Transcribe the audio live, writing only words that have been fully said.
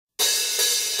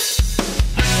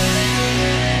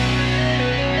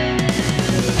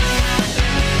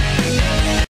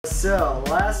So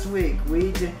last week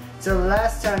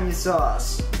last time you saw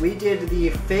us, we did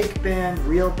the fake band,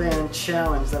 real band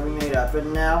challenge that we made up,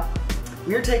 and now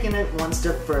we're taking it one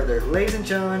step further. Ladies and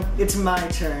gentlemen, it's my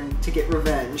turn to get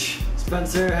revenge.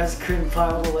 Spencer has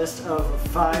compiled a list of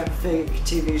 5 fake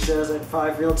TV shows and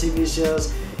 5 real TV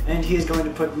shows, and he is going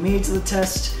to put me to the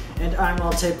test, and I'm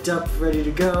all taped up, ready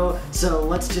to go, so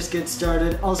let's just get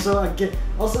started. Also,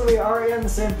 we are in the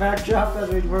same backdrop as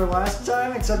we were last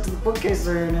time, except the bookcases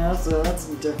are here now, so that's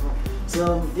different.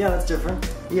 So, yeah, that's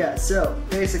different. Yeah, so,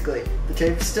 basically, the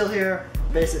tape is still here.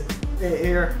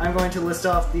 Here, I'm going to list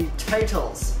off the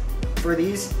titles for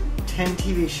these 10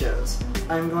 TV shows.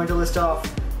 I'm going to list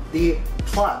off the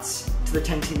plots to the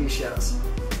 10 TV shows.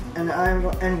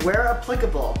 And where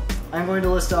applicable, I'm going to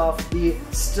list off the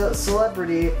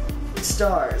celebrity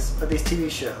stars of these TV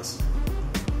shows.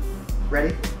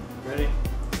 Ready? Ready.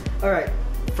 Alright,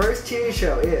 first TV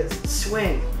show is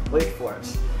Swing. Wait for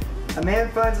it. A man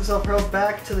finds himself hurled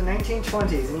back to the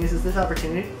 1920s and uses this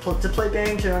opportunity to play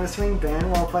banjo in a swing band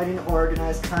while fighting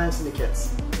organized crime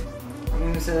syndicates. I'm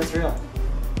going to say that's real.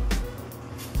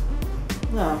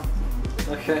 No.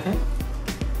 Okay.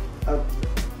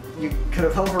 You could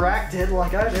have overacted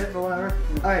like I did, but whatever.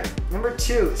 Alright, number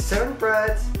 2, 7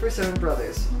 Brides for 7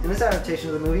 Brothers. In this adaptation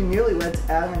of the movie, newlyweds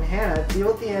Adam and Hannah deal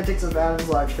with the antics of Adam's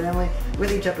large family,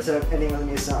 with each episode ending with a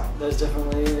new song. That is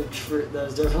definitely true. That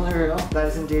is definitely real. That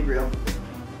is indeed real.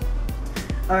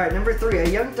 Alright, number 3, A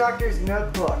Young Doctor's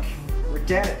Notebook.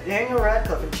 Daniel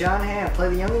Radcliffe and John Hamm play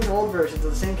the young and old versions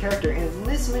of the same character in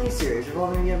this miniseries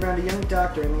revolving around a young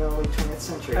doctor in the early 20th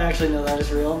century. I actually know that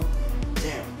is real.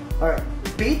 Damn. Alright.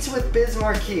 Beats with Biz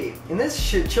Markie. In this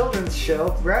children's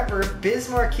show, rapper Biz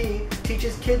Markie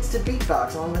teaches kids to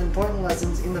beatbox along with important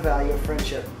lessons in the value of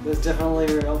friendship. That's definitely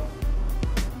real.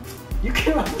 You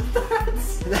came up with that?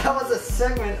 That was a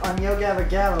segment on Yo Gabba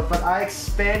Gabba, but I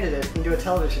expanded it into a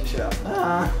television show.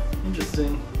 Ah,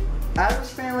 interesting. Addams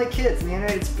Family Kids. In the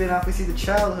animated spin-off, we see the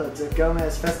childhoods of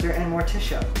Gomez, Fester, and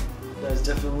Morticia. That is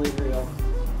definitely real.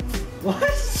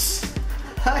 What?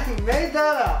 I made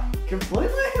that up.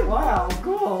 Completely? Wow,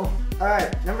 cool.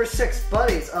 Alright, number 6,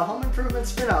 Buddies, a home improvement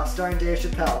spin-off starring Dave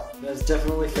Chappelle. That's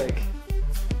definitely fake.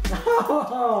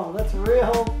 Oh, that's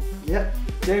real. Yep.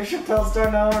 Dave Chappelle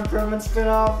starring a home improvement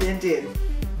spin-off? Indeed.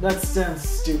 That sounds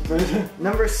stupid.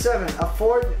 Number 7,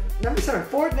 Ford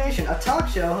Nation, a talk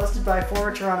show hosted by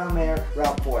former Toronto Mayor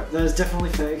Rob Ford. That is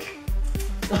definitely fake.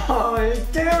 Oh,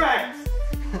 damn it!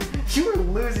 You are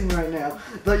losing right now.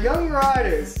 The Young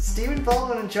Riders, Stephen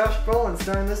Baldwin and Josh Brolin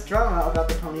star in this drama about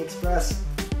the Pony Express.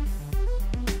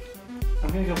 I'm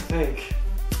gonna go fake.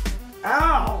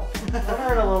 Ow! That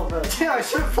hurt a little bit. Yeah, I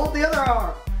should have pulled the other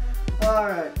arm.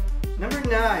 Alright. Number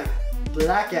 9,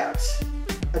 Blackout,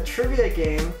 a trivia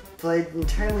game played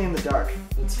entirely in the dark.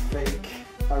 It's fake.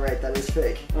 Alright, that is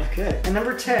fake. Okay. And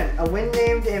number 10, A Wind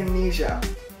Named Amnesia.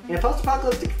 In a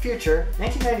post-apocalyptic future,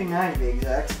 1999 to be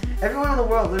exact, everyone in the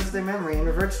world loses their memory and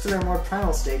reverts to their more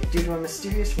primal state due to a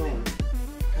mysterious wind.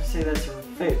 I say that's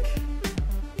fake.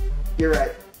 You're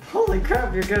right. Holy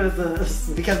crap, you're good at this.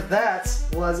 Because that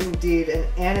was indeed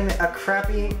a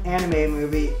crappy anime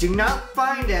movie. Do not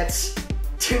find it.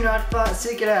 Do not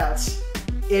seek it out.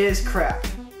 It is crap.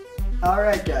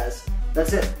 Alright guys,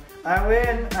 that's it. I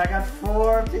win. I got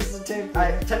 4 pieces of tape.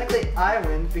 Technically, I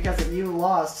win because you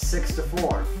lost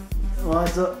 6-4. Well,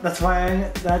 that's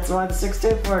why the 6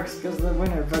 tape works, because of the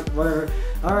winner. But whatever.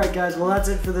 All right, guys. Well, that's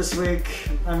it for this week.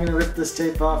 I'm gonna rip this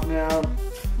tape off now,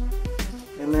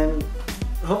 and then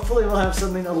hopefully we'll have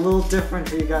something a little different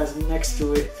for you guys next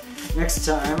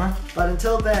time. But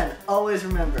until then, always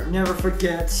remember: never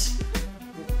forget.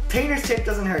 Painter's tape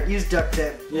doesn't hurt. Use duct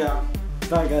tape. Yeah.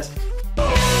 Bye, guys.